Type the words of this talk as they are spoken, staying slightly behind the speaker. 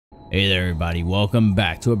Hey there everybody, welcome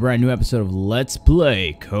back to a brand new episode of Let's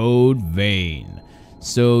Play Code Vein.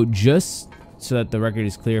 So just so that the record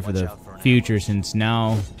is clear for the future, since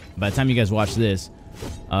now, by the time you guys watch this,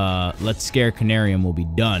 Let's Scare Canarium will be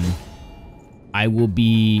done. I will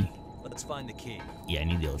be... Let's find the key. Yeah, I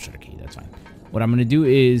need the illustrator key, that's fine. What I'm going to do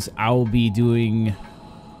is, I will be doing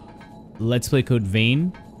Let's Play Code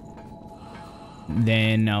Vein.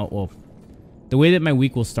 Then, well, the way that my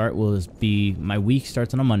week will start will be, my week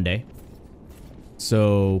starts on a Monday.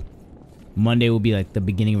 So, Monday will be like the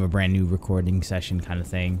beginning of a brand new recording session kind of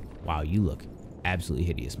thing. Wow, you look absolutely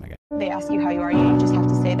hideous, my guy. They ask you how you are, you just have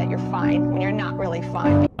to say that you're fine when you're not really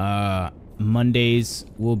fine. Mondays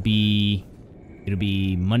will be, it'll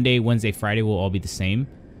be Monday, Wednesday, Friday will all be the same.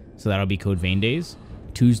 So that'll be Code Vein days.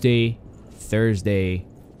 Tuesday, Thursday,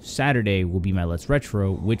 Saturday will be my Let's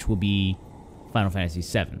Retro, which will be Final Fantasy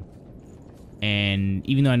VII. And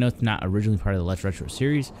even though I know it's not originally part of the Let's Retro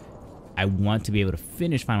series, I want to be able to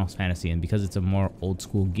finish Final Fantasy, and because it's a more old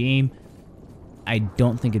school game, I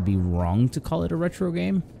don't think it'd be wrong to call it a retro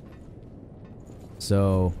game.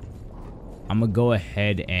 So I'm gonna go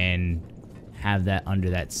ahead and have that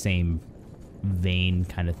under that same vein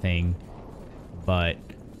kind of thing, but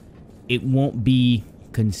it won't be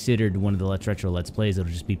considered one of the Let's Retro Let's Plays.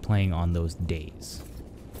 It'll just be playing on those days.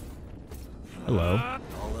 Hello.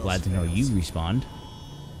 Glad to know you respawned.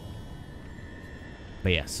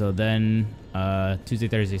 But yeah, so then Tuesday,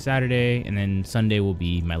 Thursday, Saturday, and then Sunday will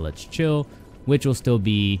be my Let's Chill, which will still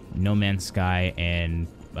be No Man's Sky and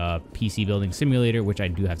PC Building Simulator, which I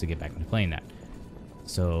do have to get back into playing that.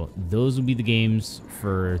 So those will be the games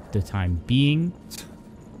for the time being.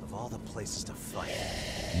 Of all the places to fight.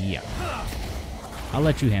 Yeah. I'll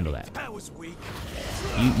let you handle that. That was weak.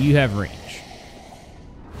 You have range.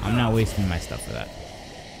 I'm not wasting my stuff for that.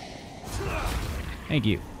 Thank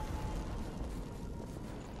you.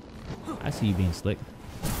 I see you being slick.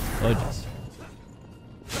 Oh, jeez.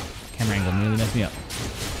 Camera angle nearly messed me up.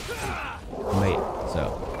 Wait,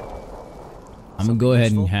 so I'm gonna go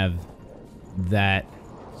ahead and have that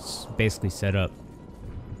basically set up.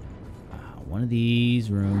 One of these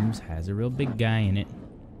rooms has a real big guy in it.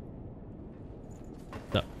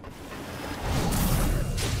 So,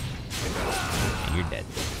 and you're dead.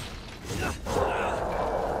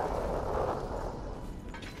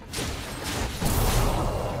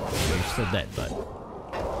 Still dead, but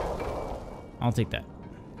I'll take that.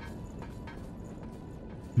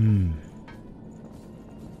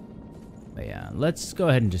 But yeah, let's go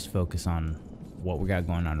ahead and just focus on what we got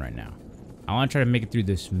going on right now. I want to try to make it through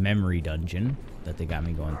this memory dungeon that they got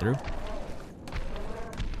me going through. Not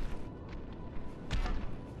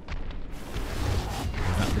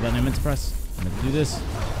the button I meant to press. I'm gonna do this.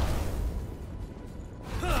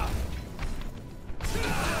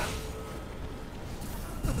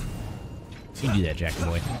 You do that, Jack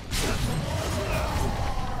boy.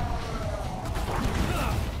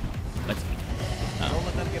 Let's. Don't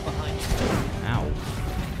let them get behind you. Ow.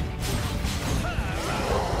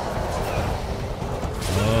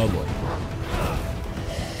 Oh boy.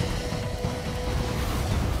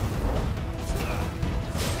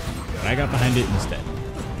 But I got behind it instead.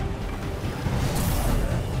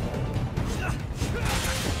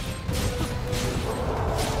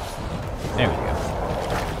 There we go.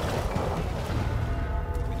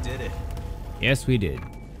 Yes, we did.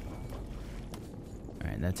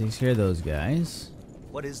 Alright, that takes care of those guys.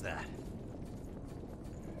 What is that?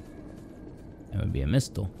 That would be a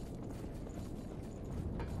mistle.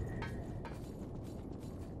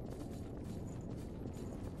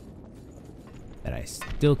 That I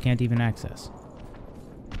still can't even access.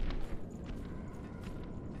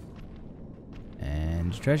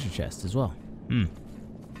 And treasure chest as well.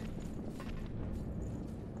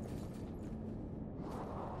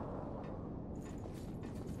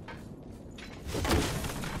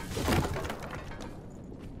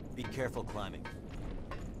 Be careful climbing.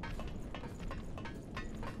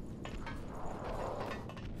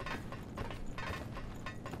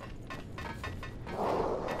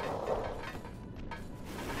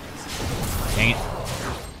 Dang it.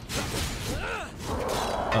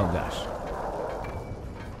 Oh gosh.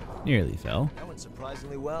 Nearly fell. That went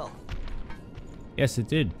surprisingly well. Yes, it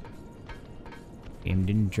did. Game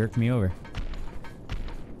didn't jerk me over.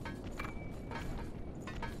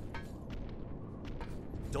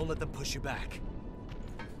 Don't let them push you back.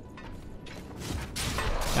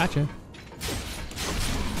 Gotcha.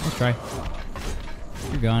 Let's try.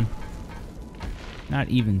 You're gone. Not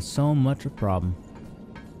even so much a problem.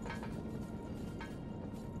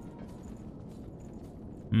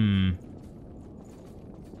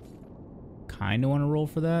 Kinda want to roll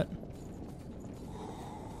for that.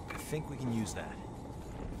 think we can use that.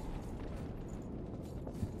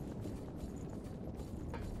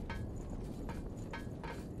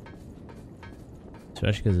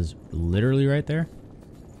 Especially because it's literally right there.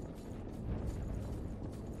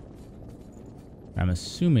 I'm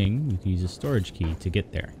assuming we can use a storage key to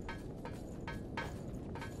get there.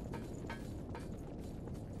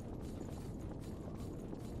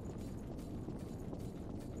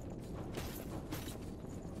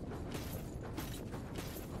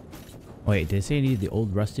 Wait, did it say I needed the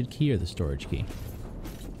old rusted key or the storage key?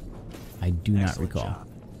 I do not Excellent recall. job.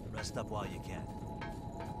 Rest up while you can.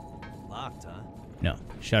 Locked, huh? No,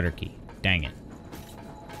 shutter key. Dang it.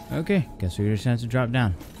 Okay, guess we just have to drop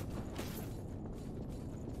down.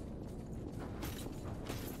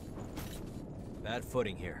 Bad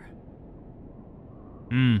footing here.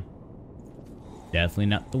 Definitely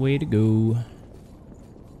not the way to go.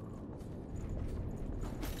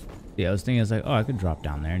 Yeah, I was thinking, I was like, oh, I could drop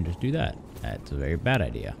down there and just do that. That's a very bad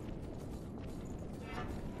idea.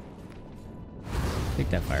 Take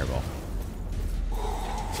that fireball.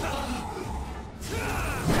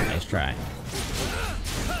 Nice try.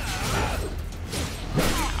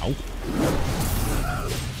 Ow.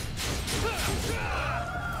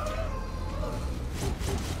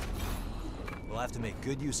 We'll have to make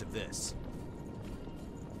good use of this.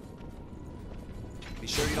 Be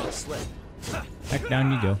sure you don't slip. Back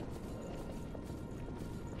down you go.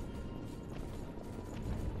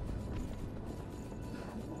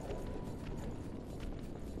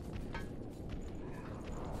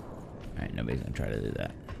 Alright, nobody's gonna try to do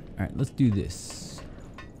that. Alright, let's do this.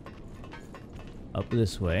 Up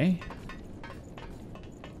this way.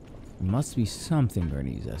 Must be something we're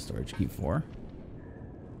gonna use that storage key for.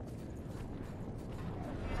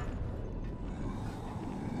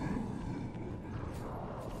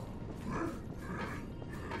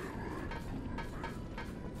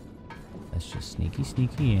 Let's just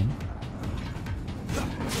sneaky in.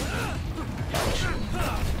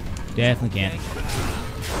 Definitely can't.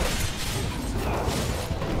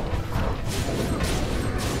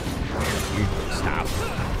 Stop.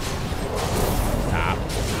 Stop.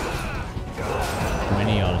 Too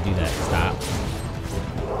many of y'all to do that. Stop.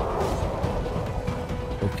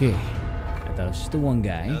 Okay. I thought it was just the one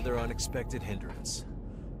guy. Another unexpected hindrance.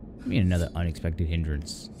 I mean, another unexpected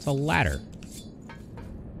hindrance. It's a ladder.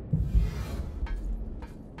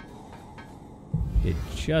 Did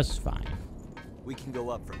just fine. We can go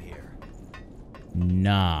up from here.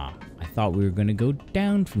 Nah. I thought we were gonna go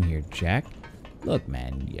down from here, Jack. Look,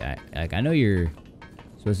 man. Yeah, like, I know you're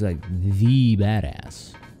supposed to be like the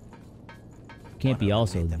badass. Can't be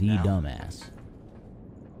also the dumbass.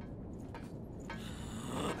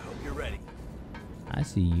 I hope you're ready. I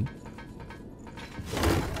see you.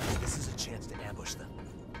 This is a chance to ambush them.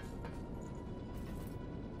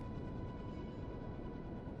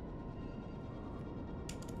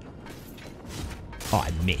 Oh, I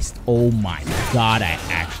missed. Oh my god, I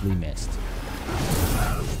actually missed.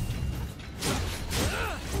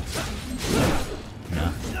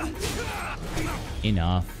 Enough.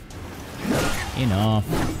 Enough. Enough.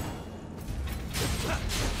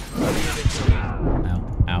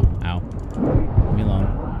 Ow, ow, ow. Leave me alone.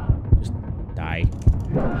 Just die.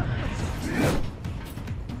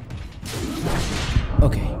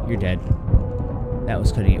 Okay, you're dead. That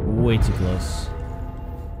was cutting it way too close.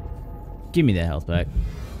 Give me that health back.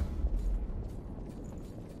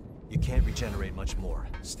 You can't regenerate much more.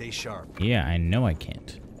 Stay sharp. Yeah, I know I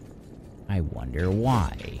can't. I wonder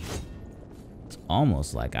why. It's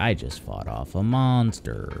almost like I just fought off a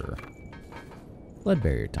monster. Blood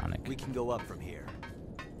barrier tonic. We can go up from here.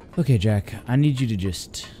 Okay, Jack, I need you to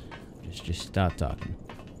just stop talking.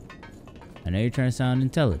 I know you're trying to sound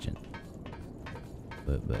intelligent,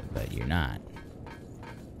 but you're not.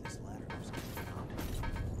 This ladder was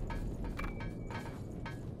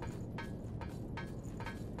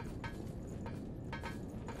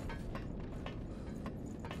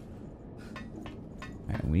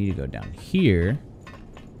Alright, we need to go down here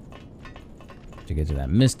to get to that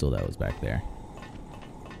mistle that was back there.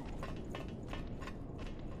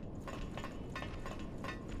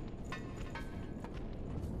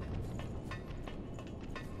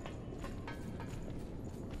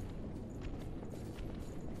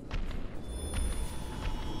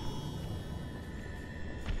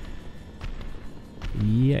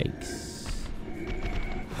 Yikes.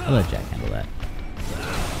 I'll let Jack handle that.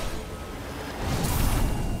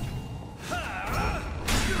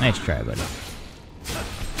 Nice try, buddy.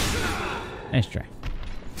 Nice try.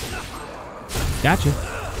 Gotcha.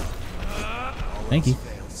 Thank you.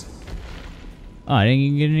 Oh, I didn't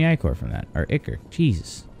even get any ichor from that. Or ichor.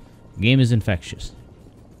 Jesus. The game is infectious.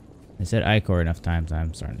 I said Icor enough times,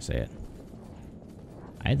 I'm starting to say it.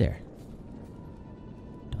 Hi there.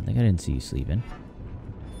 Don't think I didn't see you sleeping.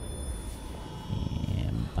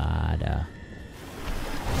 And bada.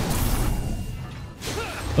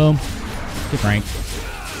 Boom. Get Frank.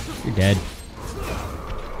 You're dead.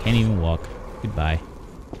 Can't even walk. Goodbye.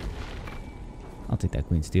 I'll take that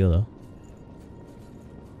Queen Steel though.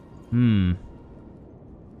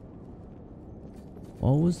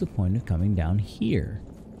 What was the point of coming down here?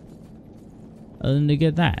 Other than to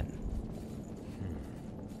get that.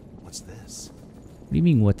 What's this? What do you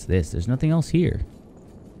mean, what's this? There's nothing else here.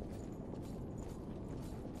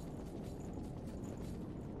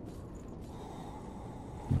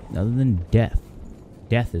 Other than death.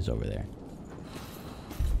 Death is over there.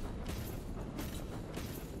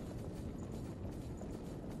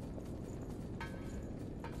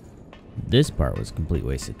 This part was a complete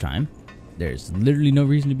waste of time. There's literally no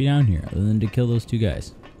reason to be down here other than to kill those two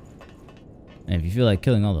guys. And if you feel like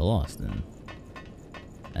killing all the lost, then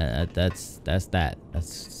that's that.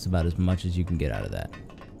 That's about as much as you can get out of that.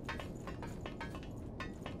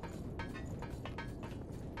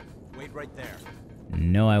 Wait right there.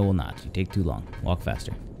 No, I will not. You take too long. Walk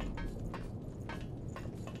faster.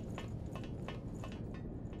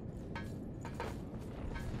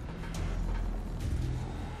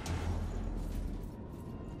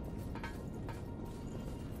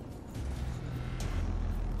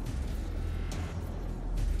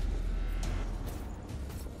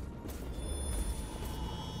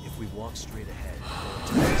 If we walk straight ahead,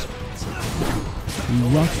 go into this You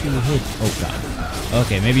walk through the hood. Oh god.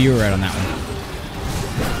 Okay, maybe you were right on that one.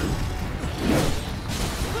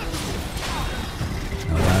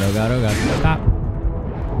 Oh god, oh god, oh god. Stop.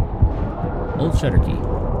 Hold shutter key.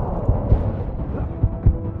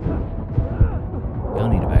 Y'all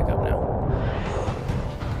need to back up now.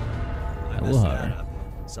 I will, however,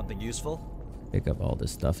 something useful? pick up all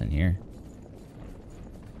this stuff in here.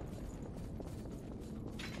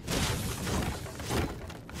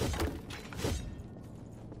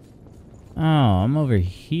 Oh, I'm over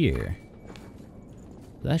here.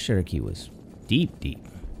 That shutter key was deep, deep.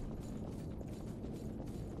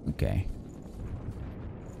 Okay.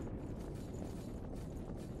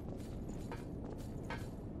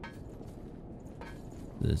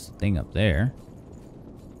 There's a thing up there.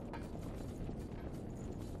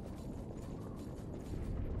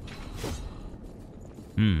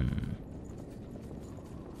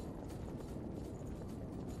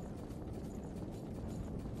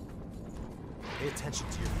 Pay attention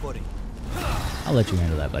to your footing. I'll let you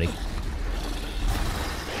handle that, buddy.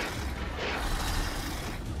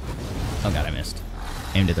 Oh god, I missed.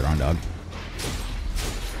 Aimed at the wrong dog.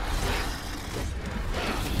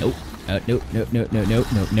 Nope. Nope, nope, nope, nope, nope,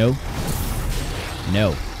 nope, no.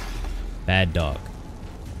 No. Bad dog.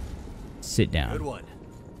 Sit down. Good one.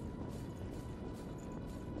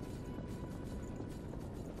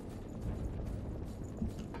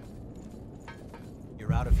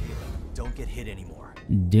 You're out of here. Don't get hit anymore.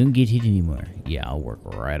 Don't get hit anymore. Yeah, I'll work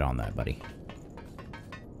right on that, buddy.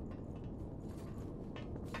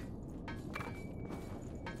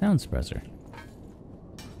 Sound suppressor.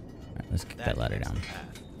 Alright, let's kick that ladder down.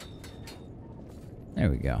 There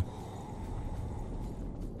we go.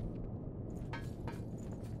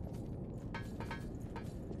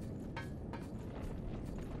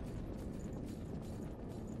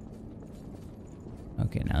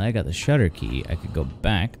 Okay, now that I got the shutter key, I could go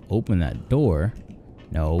back, open that door.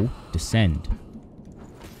 No, descend.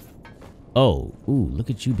 Oh, ooh, look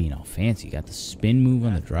at you being all fancy. Got the spin move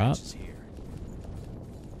on the drop.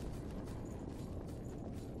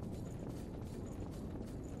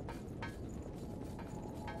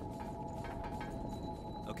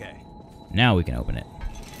 Okay. Now we can open it.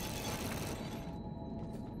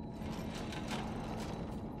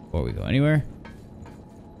 Before we go anywhere,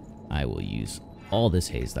 I will use all this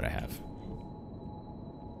haze that I have.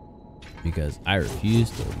 Because I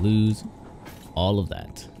refuse to lose all of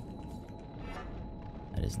that.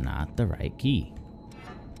 That is not the right key.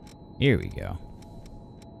 Here we go.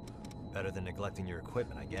 Better than neglecting your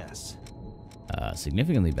equipment, I guess.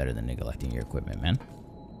 Significantly better than neglecting your equipment, man.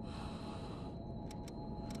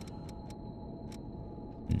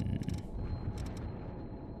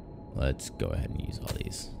 Let's go ahead and use all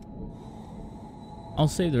these. I'll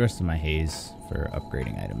save the rest of my haze for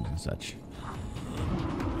upgrading items and such.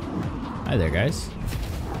 Hi there, guys.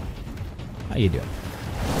 How you doing?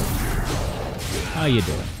 How you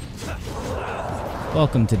doing?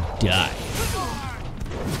 Welcome to die.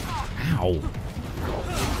 Ow.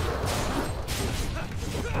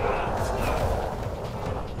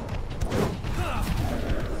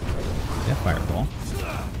 That fireball.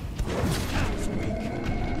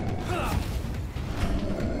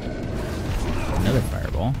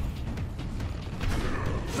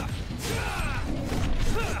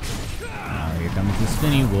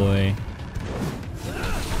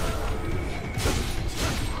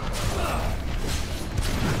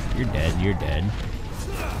 You're dead. You're dead.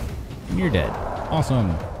 And you're dead.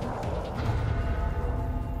 Awesome.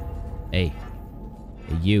 Hey.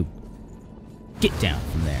 Hey, you. Get down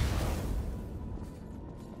from there.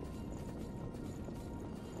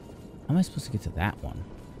 How am I supposed to get to that one?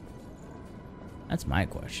 That's my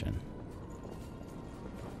question.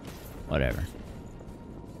 Whatever.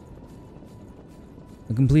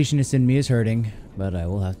 The completionist in me is hurting, but I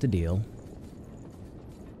will have to deal.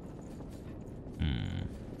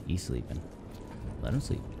 He's sleeping. Let him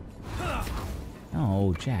sleep.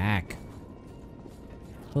 No, Jack.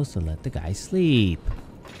 Supposed to let the guy sleep.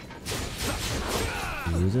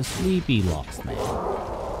 He was a sleepy lost man.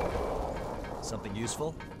 Something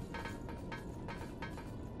useful?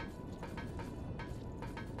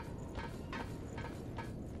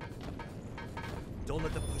 Don't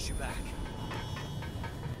let them push you back.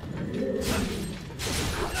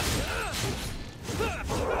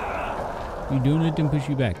 You don't let them push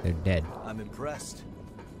you back. They're dead. I'm impressed.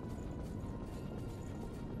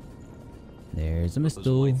 There's a Those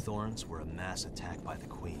missile. white thorns were a mass attack by the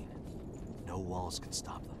Queen. No walls can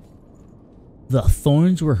stop them. The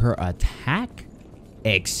thorns were her attack?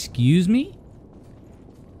 Excuse me?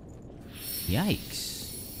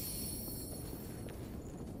 Yikes.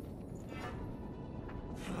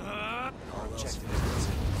 All else fails.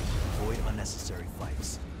 Avoid unnecessary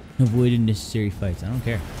fights. Avoid unnecessary fights. I don't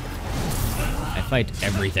care. I fight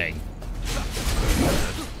everything.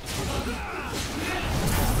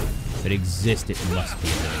 If it exists, it must be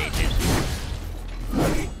eliminated.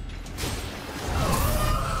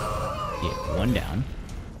 Yeah, one down.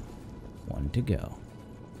 One to go.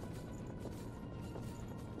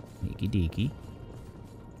 Sneaky deaky.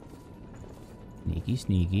 Sneaky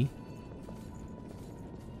sneaky.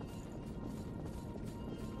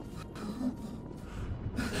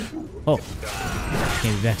 Oh.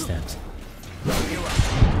 Can't be backstabbed.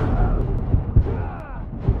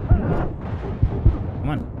 Come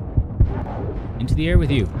on. Into the air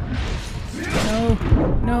with you. No.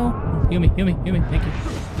 No. Heal me. Heal me. Heal me. Thank you.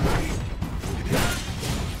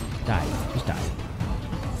 Die. Just die.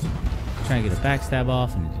 Trying to get a backstab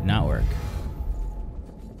off and it did not work.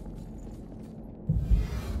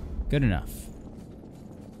 Good enough.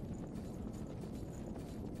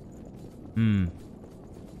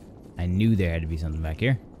 I knew there had to be something back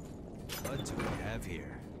here. What do we have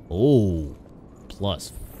here? Oh,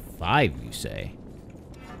 +5, you say?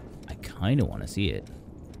 I kind of want to see it.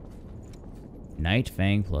 Night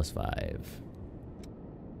Fang +5.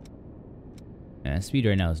 And speed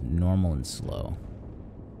right now is normal and slow.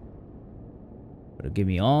 But it'll give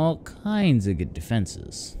me all kinds of good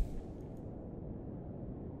defenses.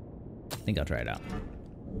 I think I'll try it out.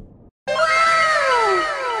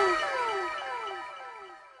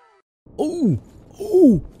 Oh,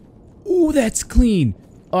 oh, oh! That's clean.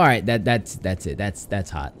 All right, that's it. That's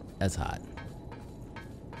hot. That's hot.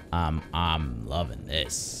 I'm loving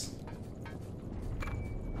this.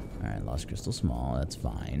 All right, lost crystal small. That's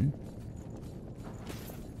fine.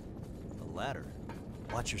 A ladder.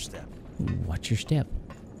 Watch your step. Ooh, watch your step.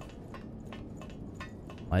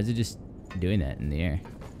 Why is it just doing that in the air?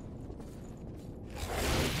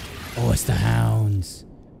 Oh, it's the hounds.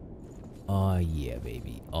 Oh yeah,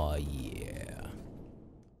 baby. Oh yeah.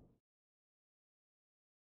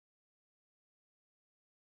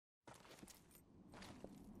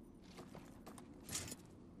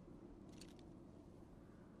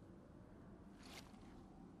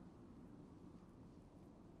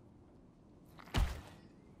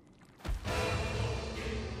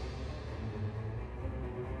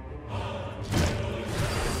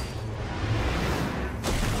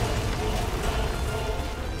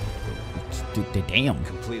 Damn.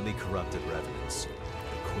 Completely corrupted revenants. The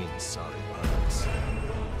Queen's sorry puppets.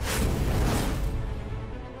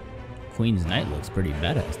 Queen's Knight looks pretty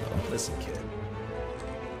badass though. Listen, kid.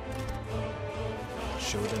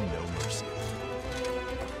 Show them no mercy.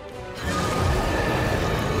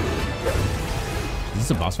 Is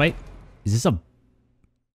this a boss fight? Is this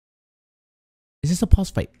a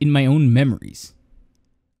boss fight in my own memories?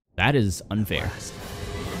 That is unfair.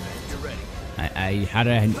 You're ready. How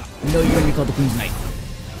did I know you're gonna be called the Queen's Knight?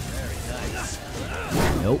 Very nice.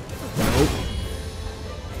 Nope. Nope.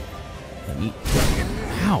 Let me.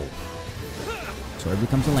 Ow. Sword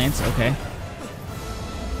becomes a lance. Okay.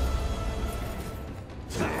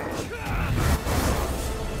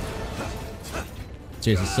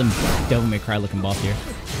 Seriously, some Devil May Cry looking boss here.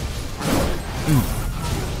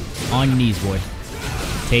 On your knees, boy.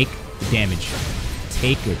 Take the damage.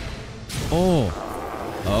 Take it. Oh.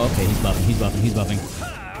 Oh, okay, he's buffing, he's buffing, he's buffing.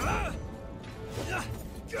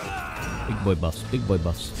 Big boy buffs, big boy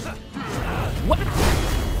buffs. What?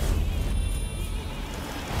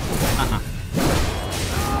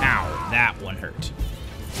 Ow, that one hurt.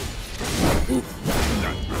 Ooh. Oh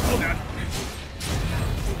god. Oh god.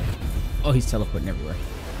 Oh, he's teleporting everywhere.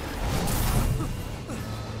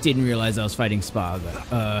 Didn't realize I was fighting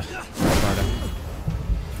Sparta.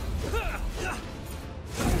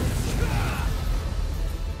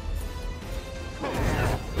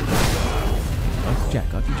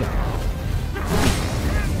 Jack, off you, Jack.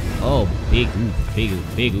 Oh, big oof, big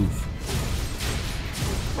oof, big oof.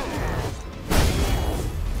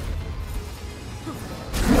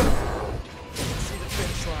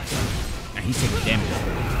 Nah, he's taking damage.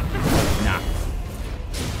 Nah.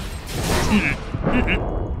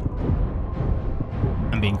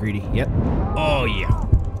 I'm being greedy. Yep. Oh, yeah.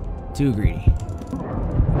 Too greedy.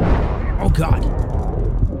 Oh, God.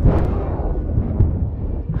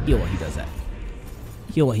 Heal while he does that.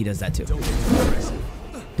 Heal while he does that, too.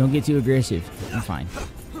 Don't get too aggressive. I'm fine.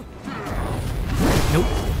 Nope.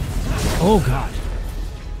 Oh, God.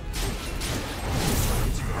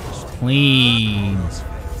 Clean.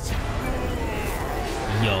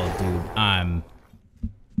 Yo, dude, I'm...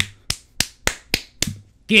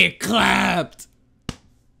 Get clapped!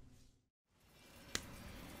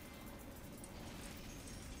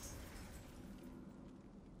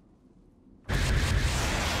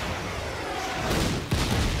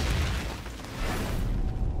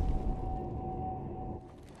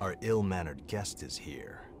 Our ill-mannered guest is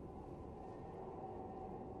here.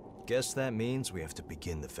 Guess that means we have to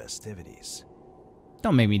begin the festivities.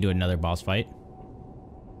 Don't make me do another boss fight.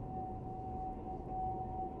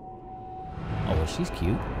 Oh, well, she's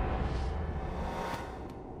cute.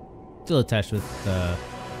 Still attached with a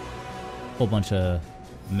whole bunch of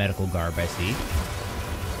medical garb, I see.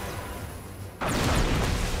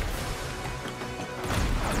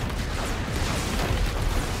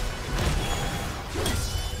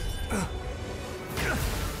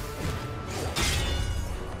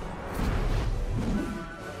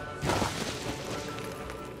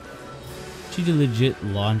 She legit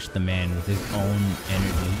launched the man with his own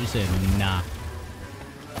energy. He just said, nah.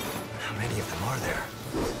 How many of them are there?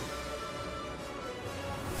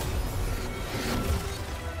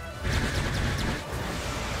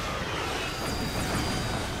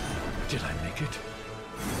 Did I make it?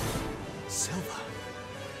 Silva.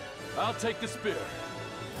 I'll take the spear.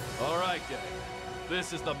 All right, gang.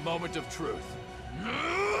 This is the moment of truth.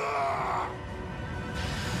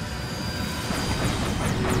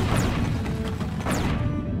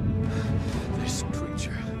 This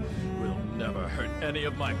creature will never hurt any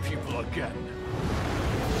of my people again.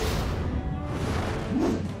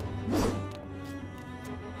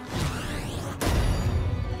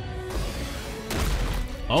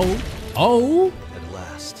 Oh, oh! At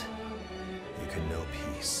last, you can know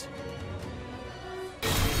peace.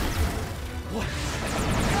 What?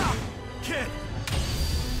 Kid!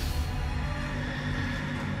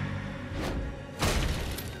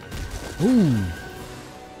 Ooh.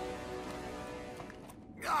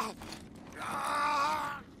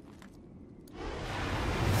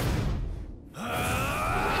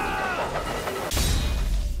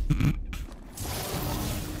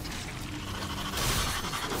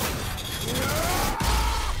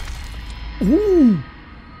 Ooh.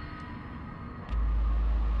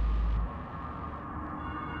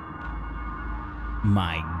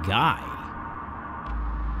 My guy.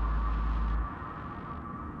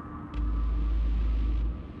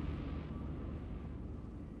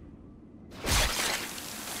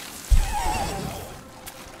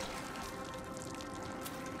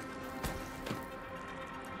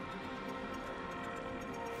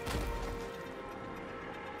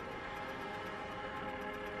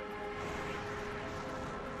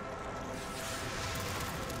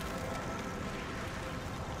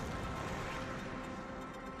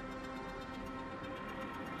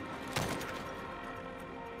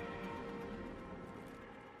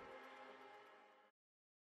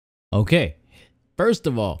 Okay, first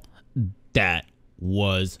of all, that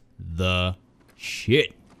was the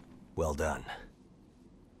shit. Well done.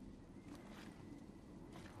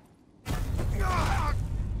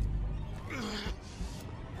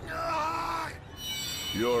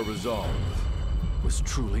 Your resolve was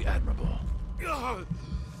truly admirable.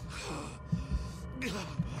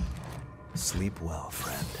 Sleep well,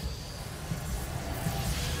 friend.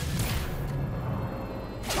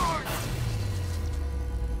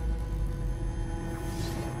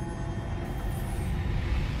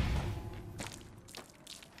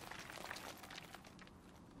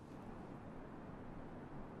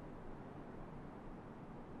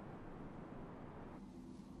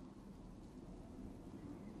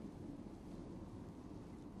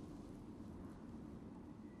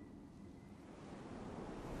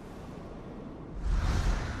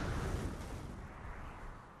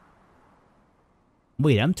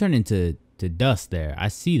 Wait, I'm turning to dust there. I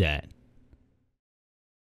see that.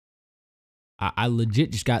 I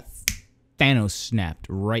legit just got Thanos snapped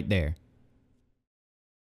right there.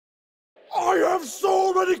 I have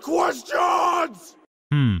so many questions!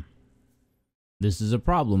 This is a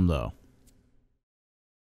problem, though.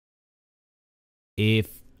 If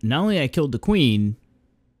not only I killed the queen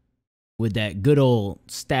with that good old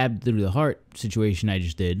stabbed through the heart situation I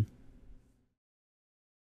just did,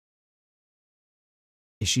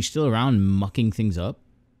 is she still around mucking things up?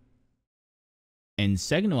 And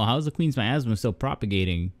second of all, how is the queen's miasma still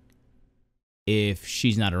propagating if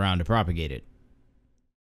she's not around to propagate it?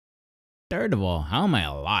 Third of all, how am I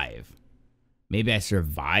alive? Maybe I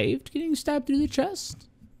survived getting stabbed through the chest?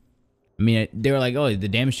 I mean, they were like, oh, the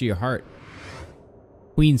damage to your heart.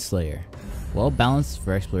 QueenSlayer. Well balanced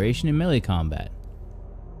for exploration and melee combat.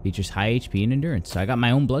 Features high HP and endurance. So I got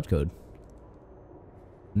my own blood code.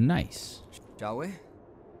 Nice. Shall we?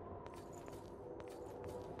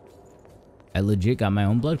 I legit got my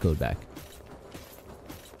own blood code back.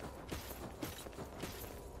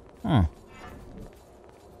 Huh.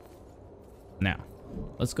 Now,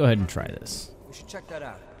 let's go ahead and try this. We should check that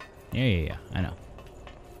out. Yeah, I know.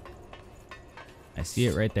 I see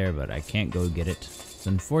it right there, but I can't go get it. It's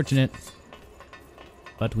unfortunate,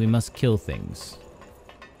 but we must kill things.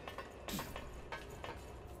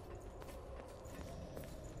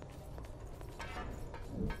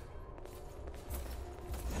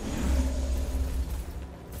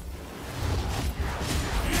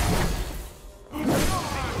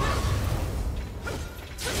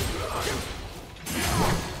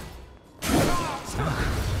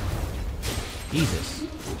 Jesus.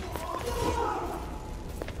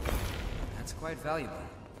 That's quite valuable.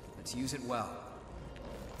 Let's use it well.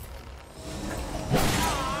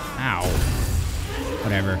 Ow.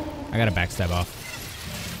 Whatever. I gotta backstab off.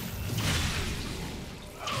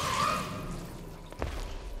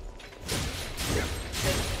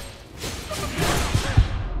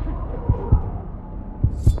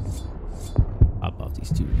 Pop off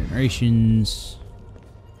these 2 regenerations.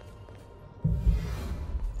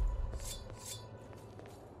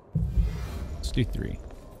 Let's do 3.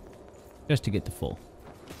 Just to get the full.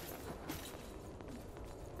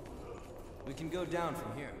 We can go down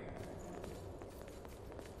from here.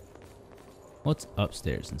 What's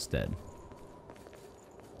upstairs instead?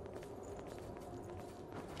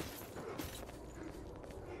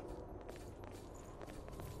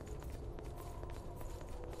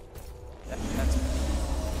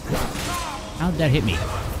 How'd that hit me?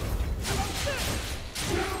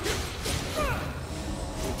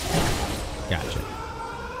 Gotcha.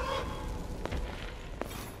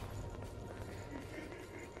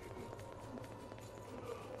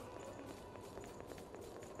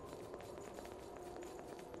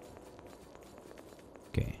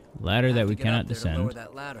 Okay, ladder that we cannot descend. Lower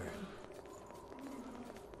that ladder.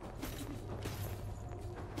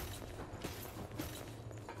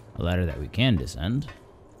 A ladder that we can descend.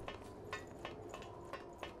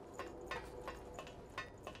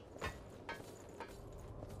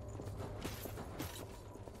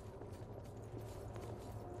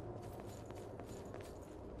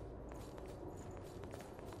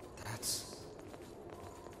 That's...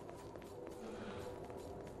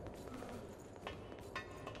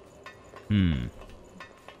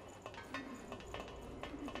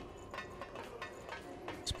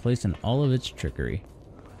 It's placed in all of its trickery.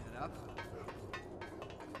 Head up.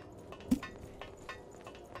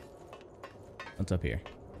 What's up here?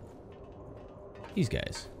 These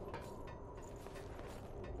guys.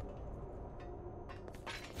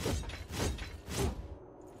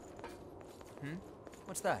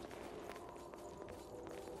 What's that?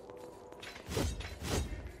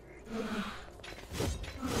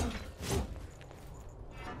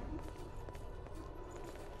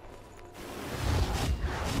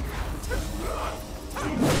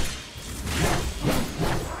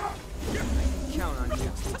 Count on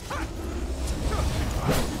you.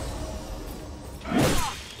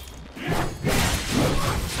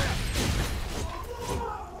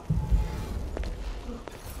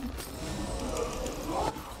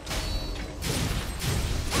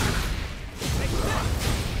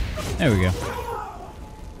 There we go.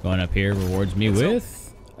 Going up here rewards me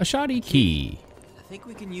with a shoddy key. I think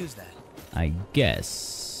we can use that. I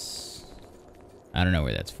guess. I don't know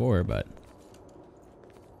where that's for, but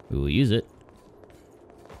we will use it.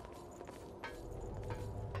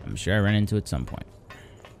 I'm sure I ran into it at some point.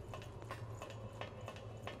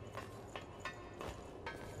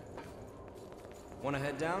 Want to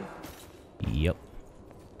head down? Yep.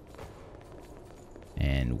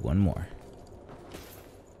 And one more.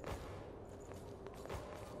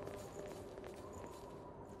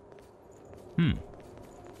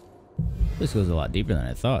 This goes a lot deeper than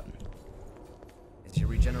I thought. Is your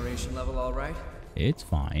regeneration level all right? It's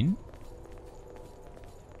fine.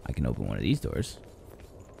 I can open one of these doors.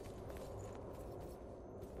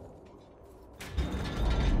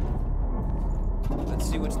 Let's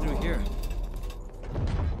see what's through here.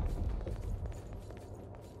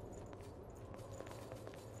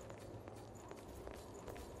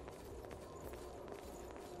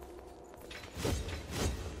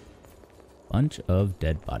 Bunch of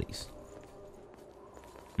dead bodies.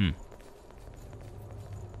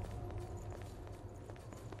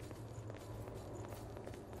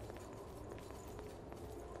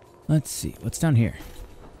 Let's see. What's down here?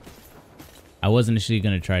 I was initially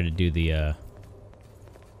going to try to do the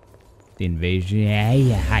invasion.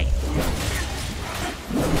 Yeah, hi.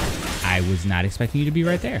 I was not expecting you to be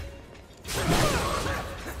right there.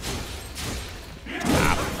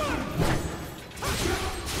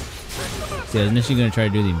 See, I was initially going to try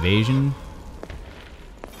to do the invasion.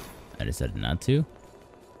 I decided not to.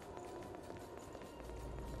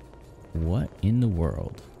 What in the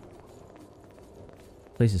world?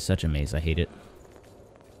 This place is such a maze. I hate it.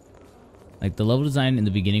 Like, the level design in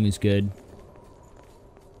the beginning was good.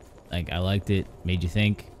 Like, I liked it. Made you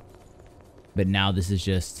think. But now this is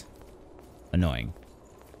just annoying.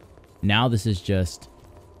 Now this is just...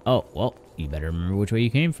 Oh, well, you better remember which way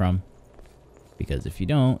you came from. Because if you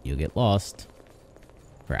don't, you'll get lost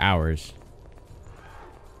for hours.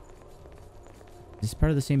 Is this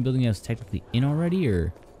part of the same building I was technically in already,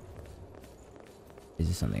 or is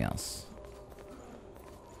this something else?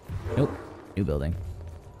 Nope. New building.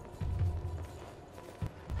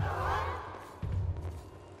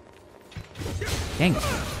 Dang it.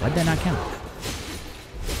 Why'd that not count?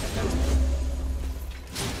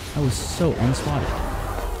 I was so unspotted.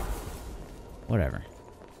 Whatever.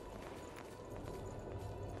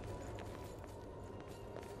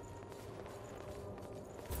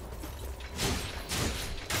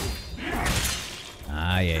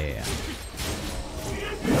 Ah, yeah.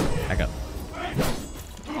 Back up.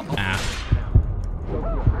 Ah.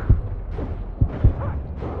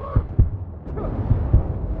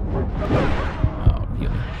 Oh, heal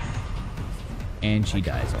me. And she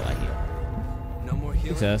dies while I heal. No more healing.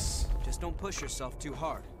 Success. Just don't push yourself too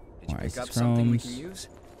hard. Did you More pick up ice something we chromes. can use?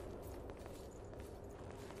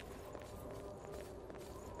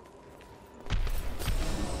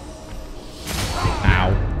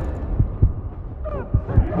 Ow.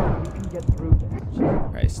 Get through this.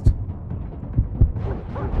 Christ.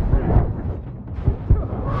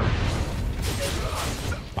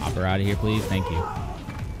 Pop her out of here, please. Thank you.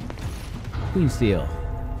 QueenSlayer.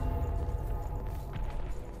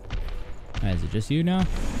 Is it just you now?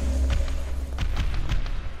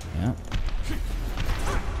 Yeah.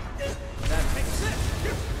 That makes sense.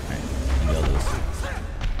 Alright, you go loose.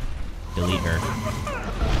 Delete her.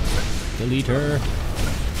 Delete her.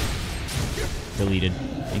 Deleted.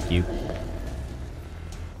 Thank you.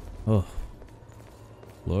 Oh.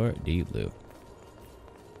 Floor deep blue.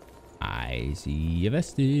 I see a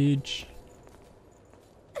vestige.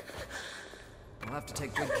 I'll have to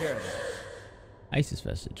take good care of that. Isis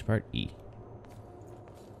vestige, part E.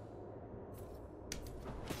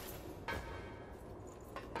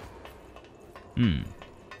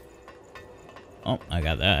 Oh, I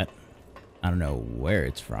got that. I don't know where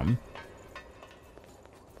it's from.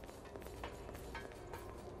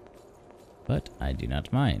 But I do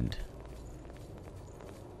not mind.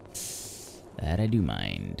 That I do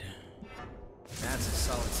mind. That's a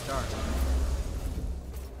solid start.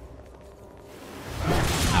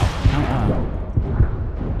 Ow, ow,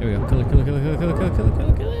 ow. There we go. Kill it, kill it, kill it, kill it, kill it, kill it, kill it, kill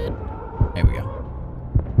it, kill it. There we go.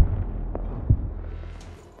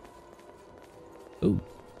 Ooh.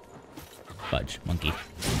 Fudge. Monkey.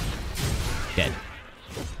 Dead.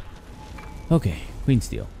 Okay.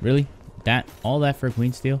 QueenSlayer. Really? All that for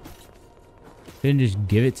QueenSlayer? Didn't just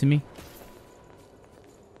give it to me?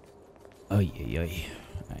 Oh, yeah.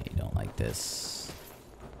 I don't like this.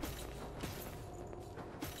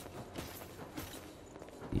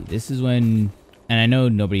 This is when... And I know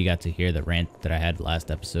nobody got to hear the rant that I had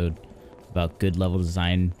last episode about good level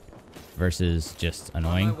design versus just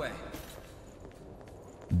annoying. On my way.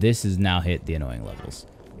 This has now hit the annoying levels.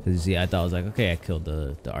 Because you see, I thought I was like, okay, I killed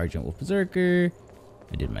the Argent Wolf Berserker.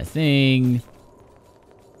 I did my thing.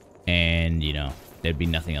 And, you know, there'd be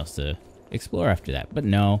nothing else to explore after that. But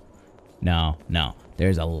no.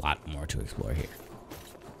 There's a lot more to explore here.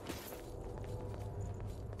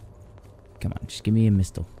 Come on, just give me a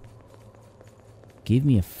mistle. Give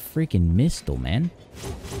me a freaking mistle, man.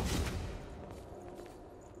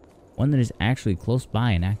 One that is actually close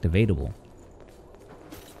by and activatable.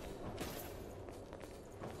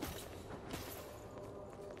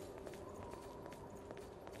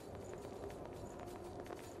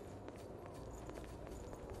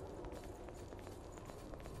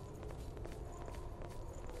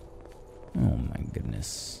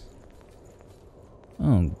 goodness.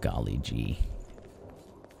 Oh, golly gee.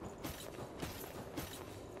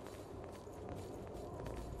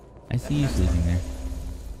 I see you sleeping there.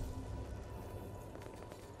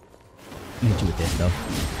 I'll hit you with this, though.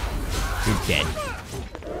 You're dead.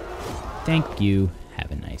 Thank you.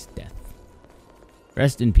 Have a nice death.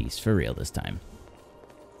 Rest in peace, for real this time.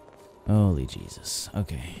 Holy Jesus.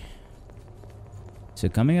 Okay. So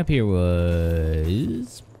coming up here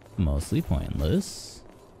was mostly pointless.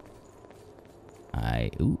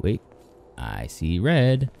 Ooh, wait. I see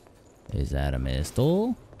red. Is that a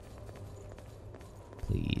missile?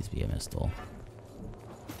 Please be a missile.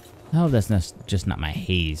 I hope that's just not my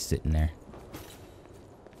haze sitting there.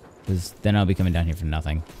 Because then I'll be coming down here for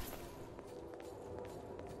nothing.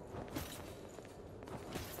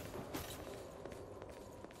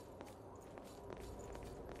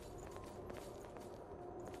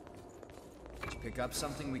 Did you pick up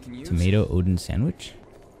something we can use? Tomato Odin sandwich.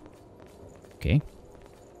 Okay.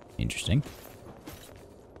 Interesting.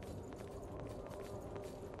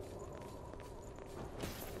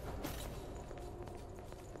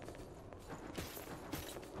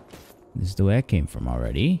 This is the way I came from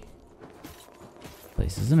already.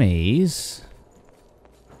 Place is a maze.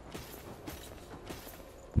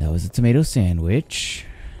 That was a tomato sandwich.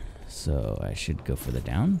 So I should go further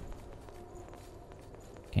down.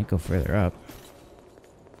 Can't go further up.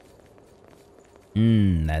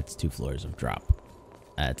 That's 2 floors of drop.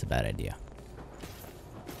 That's a bad idea.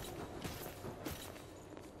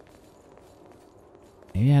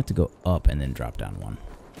 Maybe I have to go up and then drop down 1.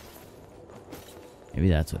 Maybe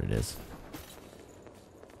that's what it is.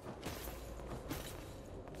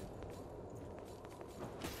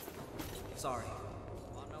 Sorry.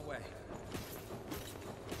 On my way.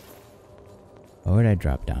 Or would I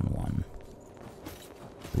drop down 1?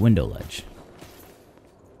 The window ledge.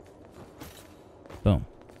 Boom.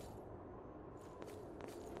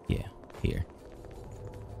 Yeah, here.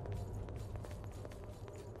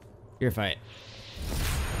 Purify it.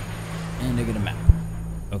 And I get a map.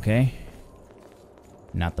 Okay.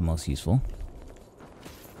 Not the most useful.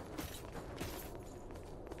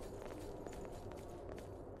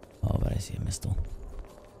 Oh, but I see a missile.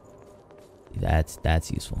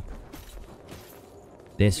 That's useful.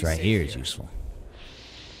 This right here is useful.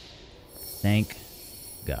 Thank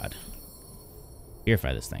God.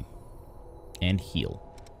 Purify this thing. And heal.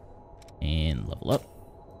 And level up.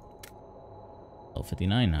 Level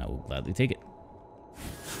 59, I will gladly take it.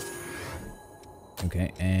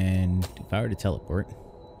 Okay, and if I were to teleport...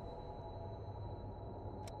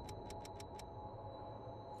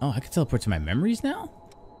 Oh, I can teleport to my memories now?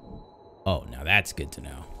 Oh, now that's good to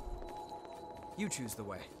know. You choose the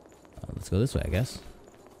way. Let's go this way, I guess.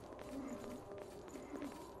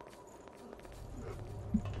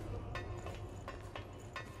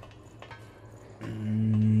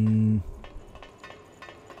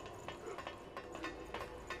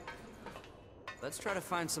 Let's try to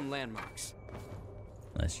find some landmarks.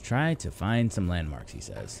 Let's try to find some landmarks, he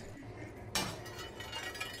says.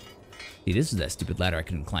 See, this is that stupid ladder I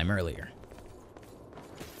couldn't climb earlier.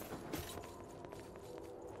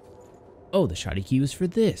 Oh, the shoddy key was for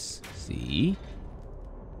this. See?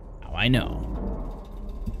 Now I know.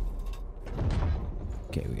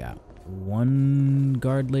 Okay, we got 1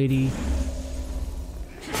 guard lady.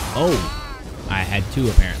 Oh, I had 2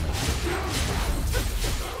 apparently.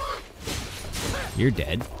 You're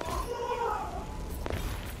dead.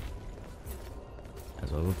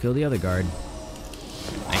 As well go kill the other guard.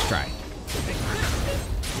 Nice try.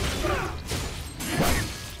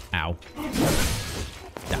 Ow.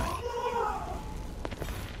 Die.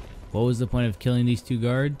 What was the point of killing these 2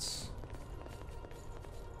 guards?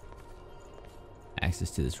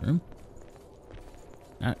 Access to this room?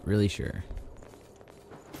 Not really sure.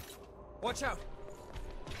 Watch out!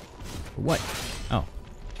 For what? Oh.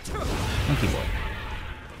 Monkey boy.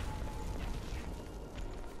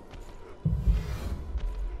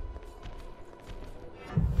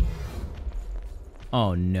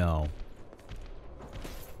 Oh no.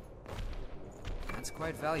 That's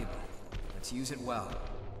quite valuable. Let's use it well.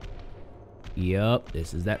 Yup,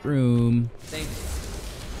 this is that room. Thank you.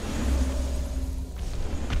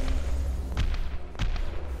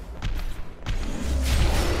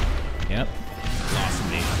 Yep. Awesome,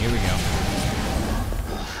 mate. Here we go.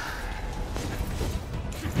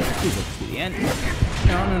 Please let this be the end.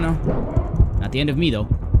 No, no, no. Not the end of me, though.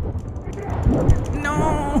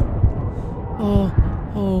 No! Oh,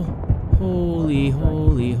 oh, holy,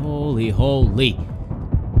 holy, holy, holy.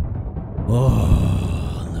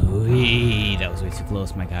 Oh, Louis. That was way too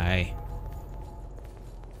close, my guy.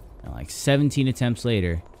 And like 17 attempts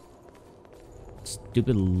later,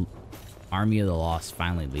 Stupid Army of the Lost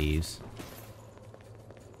finally leaves.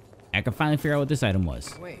 I can finally figure out what this item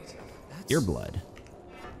was. Wait, that's... Earblood.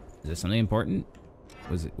 Is this something important?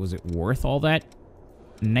 Was it worth all that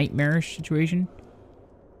nightmarish situation?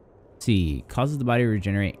 Let's see, causes the body to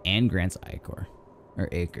regenerate and grants Ichor. Or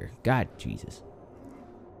Acre. God, Jesus.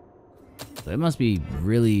 So it must be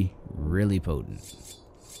really, really potent. See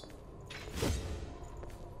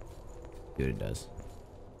what it does.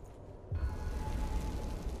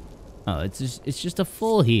 Oh, it's just a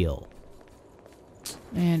full heal.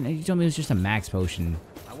 Man, you told me it was just a max potion.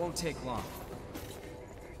 I won't take long.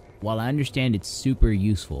 While I understand it's super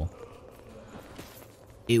useful,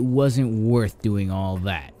 it wasn't worth doing all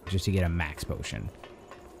that just to get a max potion.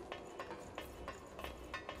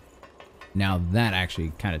 Now that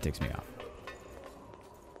actually kind of ticks me off.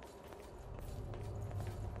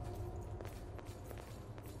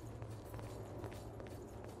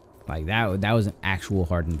 Like that was an actual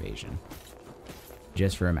hard invasion.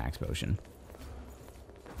 Just for a max potion.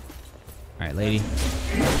 Alright, lady.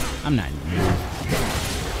 I'm not in the mood.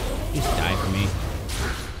 Just die for me.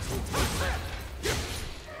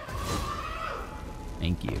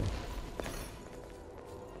 Thank you.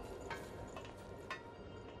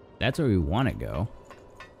 That's where we want to go.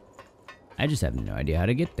 I just have no idea how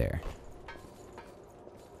to get there.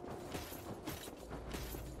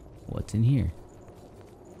 What's in here?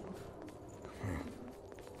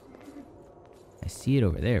 I see it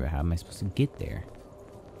over there, but how am I supposed to get there?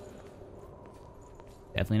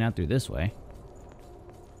 Definitely not through this way.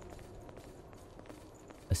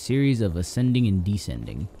 A series of ascending and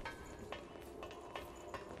descending.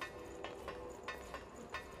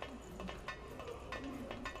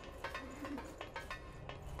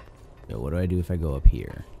 So what do I do if I go up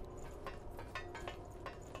here?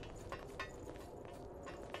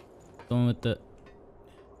 Going with the...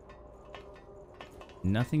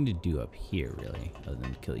 Nothing to do up here, really, other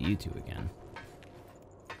than kill you two again.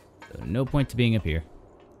 So no point to being up here.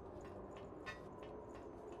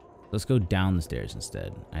 Let's go down the stairs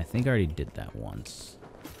instead. I think I already did that once.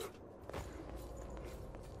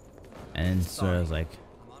 And so I was like,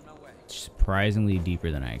 surprisingly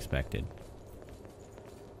deeper than I expected.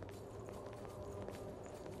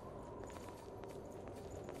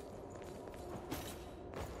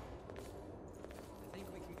 I think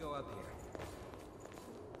we can go up here.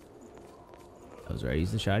 I was ready to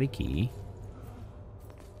use the shoddy key.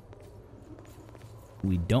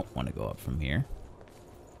 We don't want to go up from here.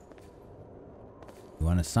 We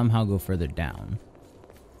want to somehow go further down.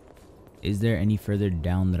 Is there any further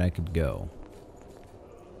down that I could go?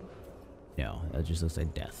 No, that just looks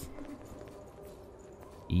like death.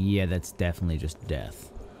 Yeah, that's definitely just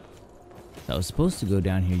death. So I was supposed to go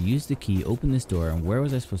down here, use the key, open this door, and where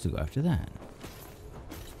was I supposed to go after that?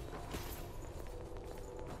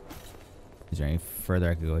 Is there any further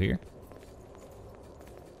I could go here?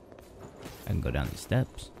 I can go down these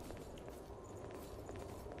steps.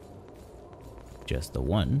 Just the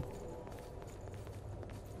one.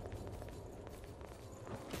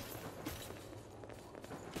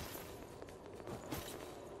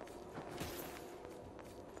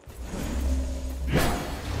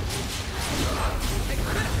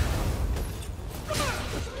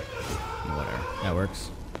 Whatever. That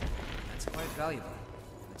works. That's quite valuable.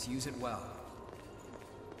 Let's use it well.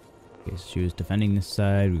 Okay, so she was defending this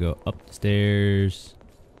side. We go up the stairs.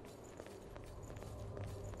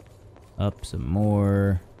 Up some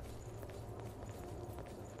more.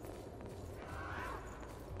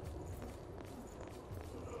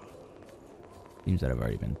 Seems that I've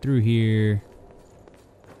already been through here.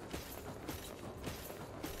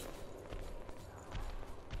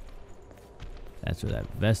 That's where that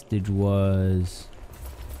vestige was.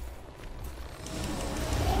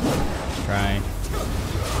 Try.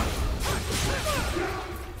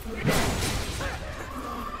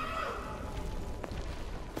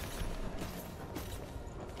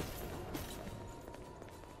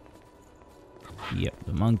 Yep,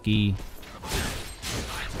 the monkey.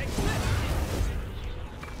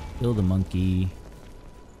 Kill the monkey.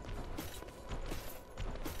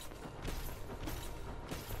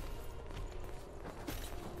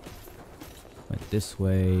 Went this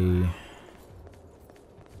way.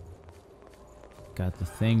 Got the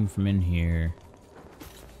thing from in here.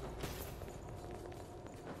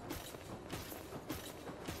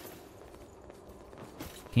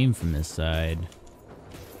 Came from this side.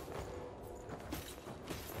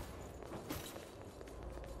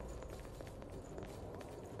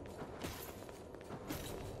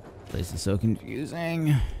 Place is so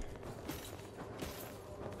confusing.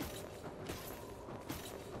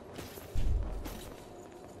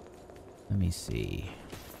 me see.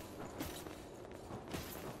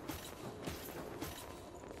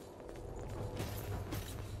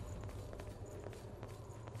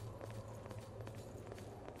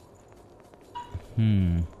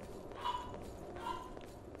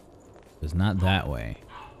 It's not that way.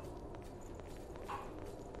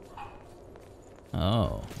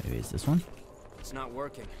 Oh, maybe it's this one? It's not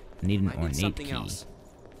working. I need an Might need ornate something key. else.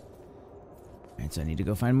 Alright, so I need to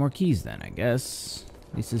go find more keys then, I guess.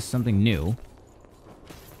 This is something new.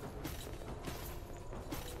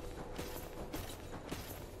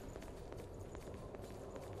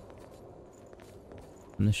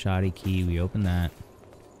 From the shoddy key, we open that.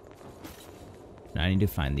 Now I need to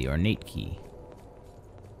find the ornate key.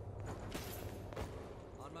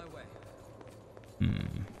 On my way.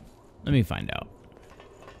 Let me find out.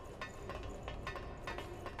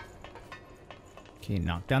 Okay,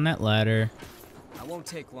 knock down that ladder. I won't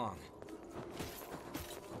take long.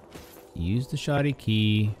 Use the shoddy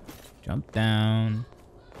key. Jump down.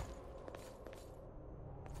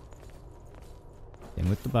 Thing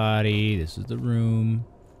with the body. This is the room.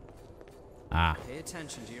 Ah. Pay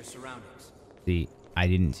attention to your surroundings. See, I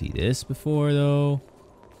didn't see this before, though.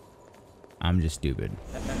 I'm just stupid.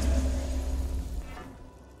 That's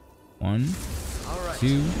 1, all right.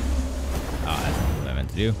 2. Oh, that's not what I meant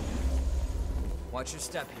to do. Watch your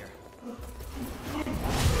step here.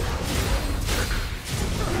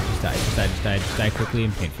 Just die quickly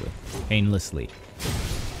and painfully. Painlessly.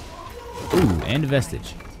 Ooh, and a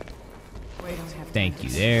vestige. Thank you.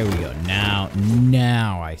 There we go.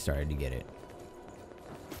 Now I started to get it.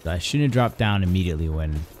 So I shouldn't have dropped down immediately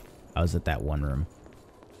when I was at that one room.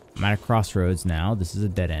 I'm at a crossroads now. This is a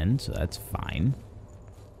dead end, so that's fine.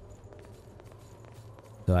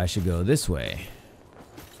 So I should go this way.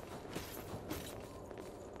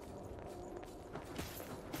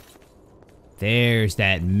 There's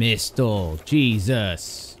that mistle.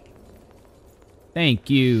 Jesus. Thank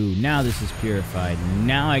you. Now this is purified.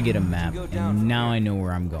 Now I get a map. And now I know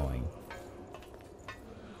where I'm going.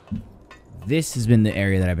 This has been the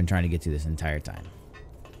area that I've been trying to get to this entire time.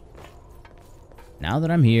 Now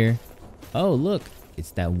that I'm here. Oh, look.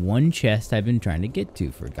 It's that one chest I've been trying to get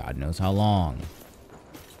to for God knows how long.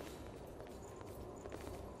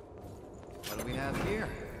 What do we have here?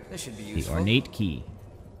 This should be The useful. ornate key.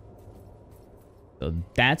 So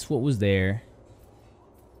that's what was there.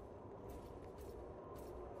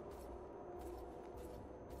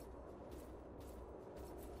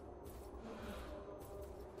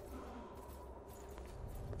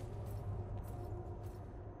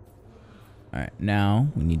 Alright, now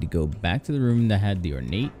we need to go back to the room that had the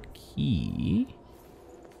ornate key.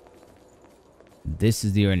 This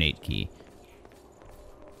is the ornate key.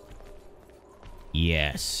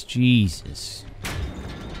 Yes, Jesus.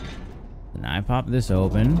 And I pop this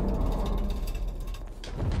open.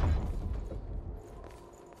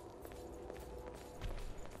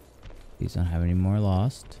 Please don't have any more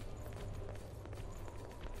lost.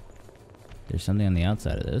 There's something on the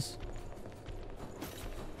outside of this.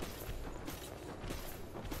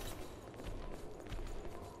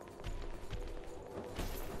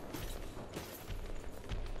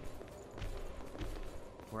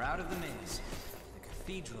 We're out of the maze. The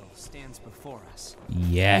cathedral stands before us.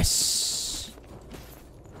 Yes.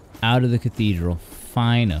 Out of the cathedral.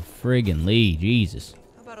 Fine a friggin' Lee. Jesus.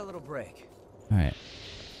 How about a little break? Alright.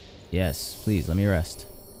 Yes, please, let me rest.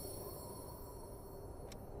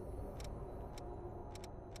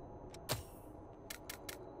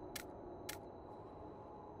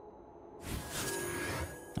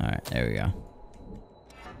 Alright, there we go.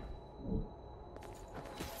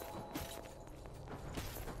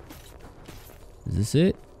 Is this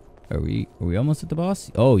it? Are we almost at the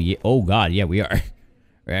boss? Oh yeah. Oh god, yeah, we are.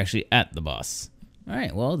 We're actually at the boss.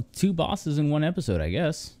 Alright, well, 2 bosses in 1 episode, I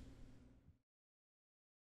guess.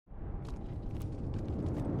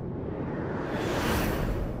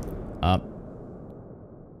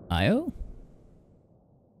 Io?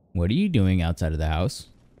 What are you doing outside of the house?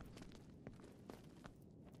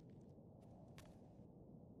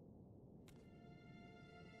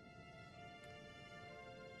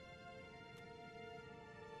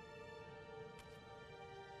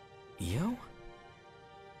 Io?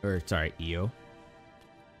 Or, sorry, Io.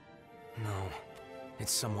 No,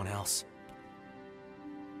 it's someone else.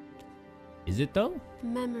 Is it though?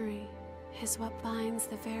 Memory is what binds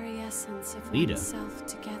the very essence of Lita. oneself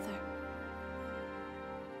together.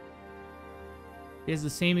 He has the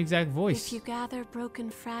same exact voice. If you gather broken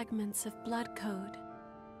fragments of blood code,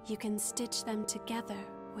 you can stitch them together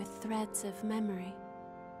with threads of memory.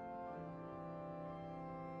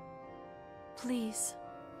 Please,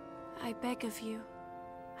 I beg of you,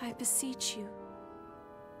 I beseech you,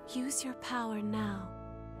 use your power now.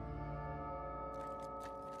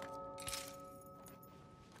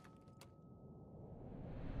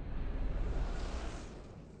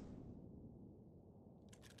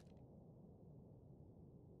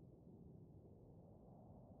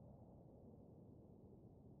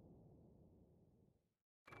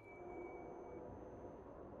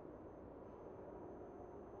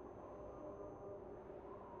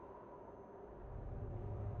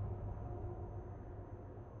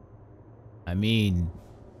 I mean,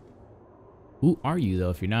 who are you though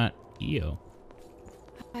if you're not Io?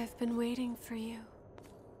 I've been waiting for you.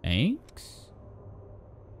 Thanks.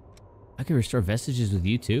 I can restore vestiges with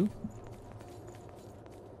you too.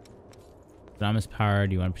 Thomas power,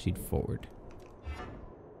 do you want to proceed forward?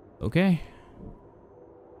 Okay.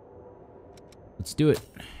 Let's do it.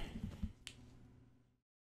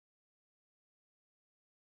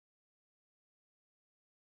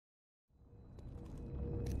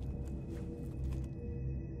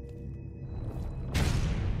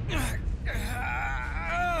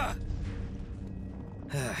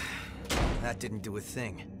 That didn't do a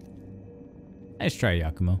thing. Nice try,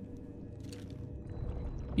 Yakumo.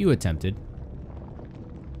 You attempted.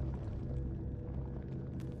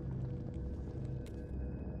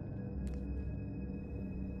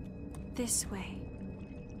 This way.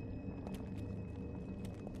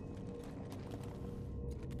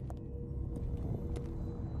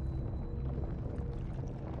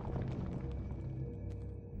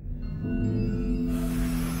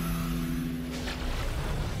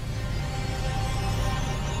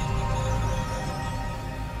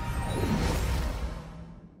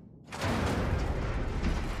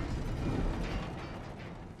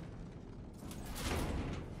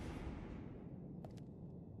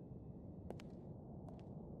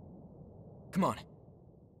 Come on.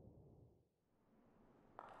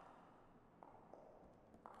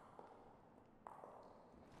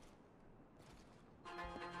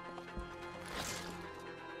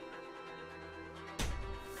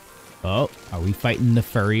 Oh, are we fighting the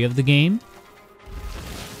furry of the game?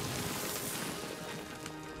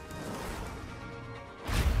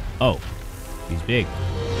 Oh, he's big.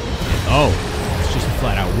 Oh, it's just a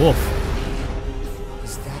flat out wolf.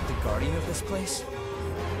 Is that the guardian of this place?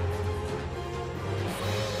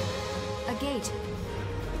 A gate.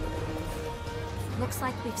 Looks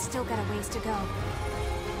like we've still got a ways to go.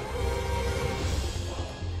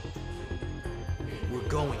 We're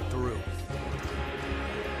going through.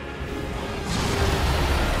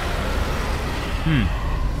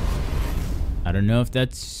 I don't know if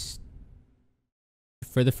that's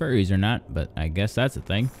for the furries or not, but I guess that's a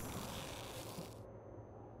thing.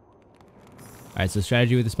 Alright, so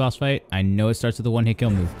strategy with this boss fight. I know it starts with a one-hit kill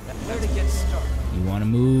move. Where to get started? You want to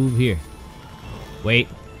move here. Wait,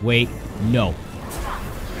 no.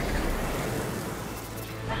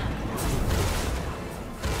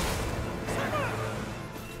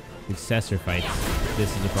 Successor fights.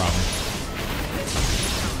 This is a problem.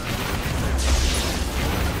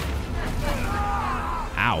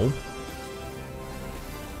 Ow.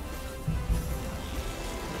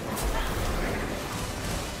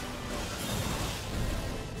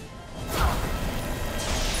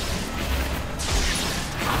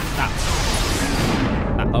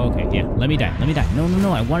 Okay, yeah. Let me die.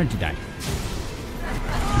 No, I wanted to die. This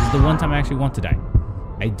is the one time I actually want to die.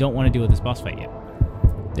 I don't want to deal with this boss fight yet.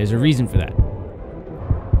 There's a reason for that.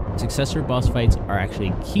 Successor boss fights are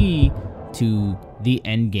actually key to the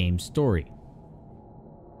end game story.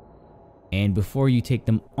 And before you take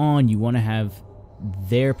them on, you want to have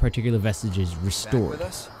their particular vestiges restored. Back with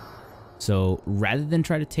us? So rather than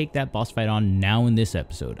try to take that boss fight on now in this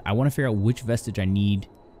episode, I want to figure out which vestige I need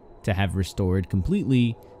to have restored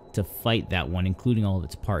completely to fight that one, including all of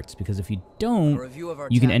its parts. Because if you don't,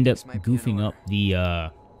 you can end up goofing up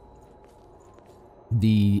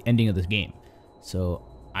the ending of this game. So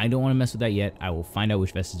I don't want to mess with that yet. I will find out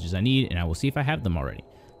which vestiges I need, and I will see if I have them already.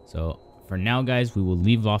 So for now, guys, we will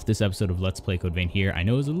leave off this episode of Let's Play Code Vein here. I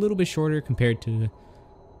know it's a little bit shorter compared to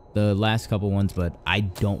the last couple ones, but I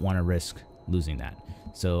don't want to risk losing that.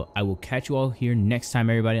 So I will catch you all here next time,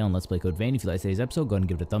 everybody, on Let's Play Code Vein. If you like today's episode, go ahead and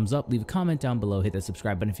give it a thumbs up. Leave a comment down below. Hit that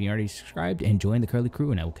subscribe button if you're already subscribed, and join the Curly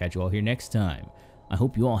Crew, and I will catch you all here next time. I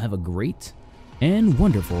hope you all have a great and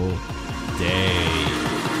wonderful day.